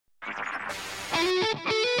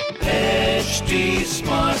HT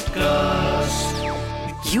Smartcast.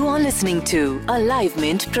 You are listening to a Live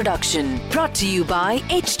Mint production brought to you by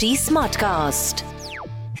HT Smartcast.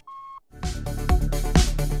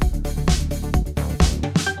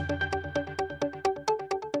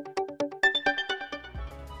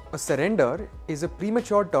 A surrender is a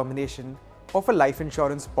premature termination of a life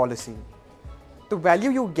insurance policy. The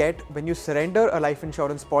value you get when you surrender a life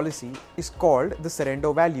insurance policy is called the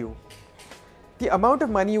surrender value. The amount of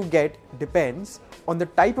money you get depends on the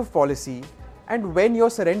type of policy and when you're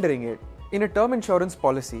surrendering it. In a term insurance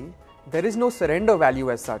policy, there is no surrender value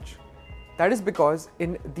as such. That is because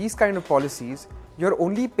in these kind of policies, you're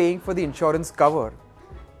only paying for the insurance cover.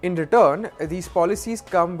 In return, these policies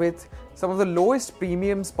come with some of the lowest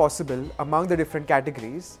premiums possible among the different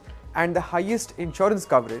categories and the highest insurance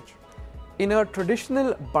coverage. In a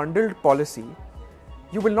traditional bundled policy,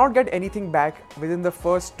 you will not get anything back within the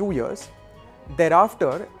first 2 years.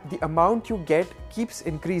 Thereafter, the amount you get keeps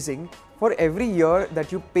increasing for every year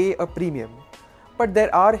that you pay a premium. But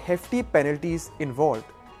there are hefty penalties involved.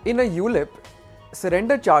 In a ULIP,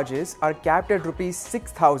 surrender charges are capped at Rs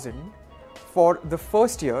 6,000 for the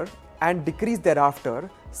first year and decrease thereafter,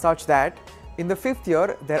 such that in the 5th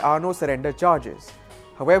year there are no surrender charges.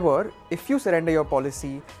 However, if you surrender your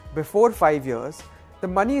policy before 5 years, the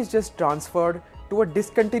money is just transferred to a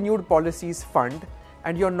discontinued policies fund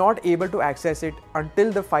and you're not able to access it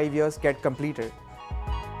until the 5 years get completed.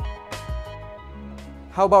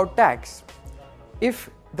 How about tax? If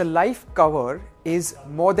the life cover is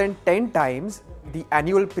more than 10 times the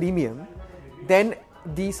annual premium, then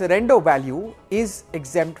the surrender value is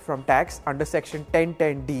exempt from tax under section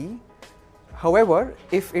 1010D. However,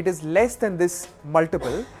 if it is less than this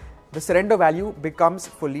multiple, the surrender value becomes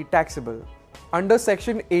fully taxable. Under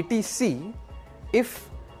section 80C, if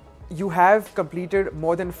you have completed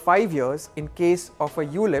more than 5 years in case of a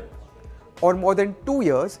ULIP or more than 2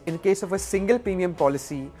 years in case of a single premium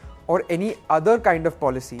policy or any other kind of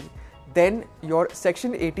policy, then your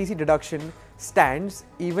section 80C deduction stands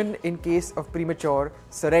even in case of premature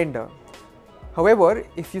surrender. However,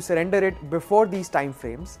 if you surrender it before these time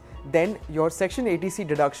frames, then your section 80C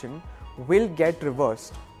deduction will get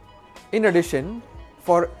reversed. In addition,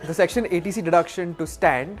 for the section 80C deduction to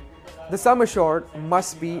stand, the sum assured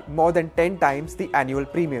must be more than 10 times the annual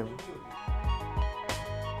premium.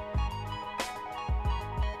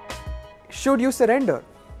 Should you surrender?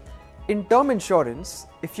 In term insurance,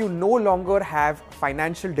 if you no longer have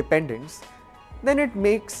financial dependents, then it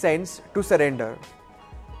makes sense to surrender.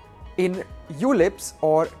 In ULIPs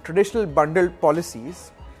or traditional bundled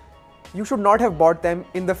policies, you should not have bought them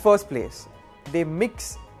in the first place. They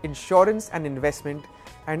mix insurance and investment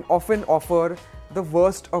and often offer the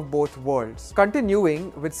worst of both worlds.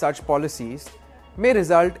 Continuing with such policies may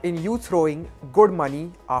result in you throwing good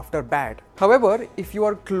money after bad. However, if you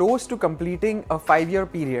are close to completing a 5-year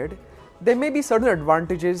period, there may be certain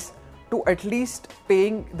advantages to at least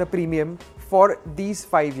paying the premium for these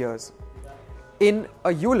 5 years. In a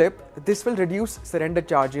ULIP, this will reduce surrender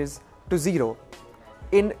charges to 0.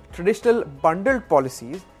 In traditional bundled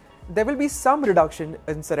policies, there will be some reduction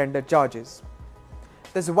in surrender charges.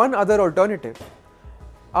 There's one other alternative.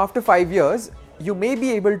 After 5 years, you may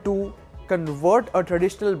be able to convert a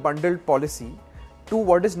traditional bundled policy to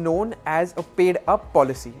what is known as a paid-up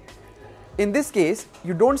policy. In this case,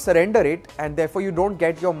 you don't surrender it and therefore you don't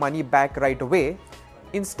get your money back right away.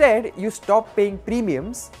 Instead, you stop paying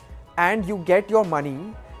premiums and you get your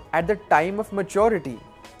money at the time of maturity.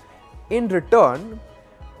 In return,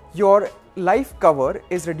 your life cover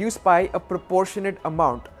is reduced by a proportionate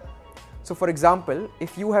amount. So for example,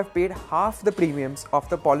 if you have paid half the premiums of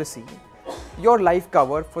the policy, your life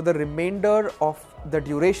cover for the remainder of the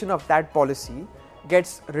duration of that policy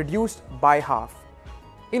gets reduced by half.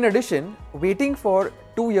 In addition, waiting for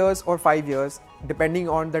 2 years or 5 years, depending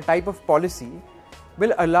on the type of policy,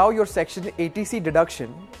 will allow your section 80C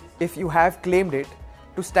deduction, if you have claimed it,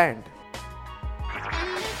 to stand.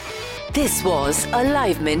 This was a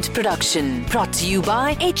Live Mint production brought to you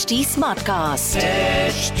by HT Smartcast.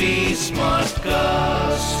 HT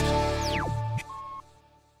Smartcast.